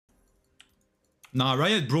Nah,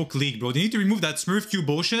 Riot broke League, bro. They need to remove that Smurf Q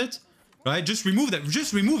bullshit. Right? Just remove that.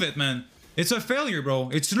 Just remove it, man. It's a failure, bro.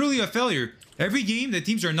 It's literally a failure. Every game, the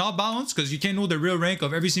teams are not balanced because you can't know the real rank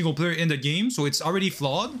of every single player in the game. So it's already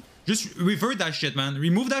flawed. Just revert that shit, man.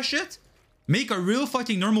 Remove that shit. Make a real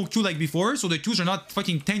fucking normal queue like before. So the queues are not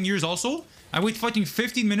fucking 10 years also. I wait fucking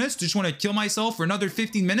 15 minutes. Just want to kill myself for another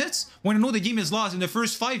 15 minutes. When I know the game is lost in the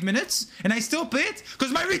first 5 minutes. And I still play it.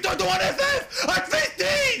 Because my retard don't want FF at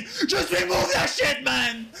 15. Just remove that shit,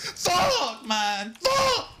 man. Fuck, man.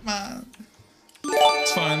 Fuck, man.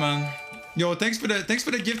 It's fine, man. Yo, thanks for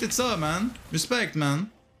the gifted sub, man. Respect, man.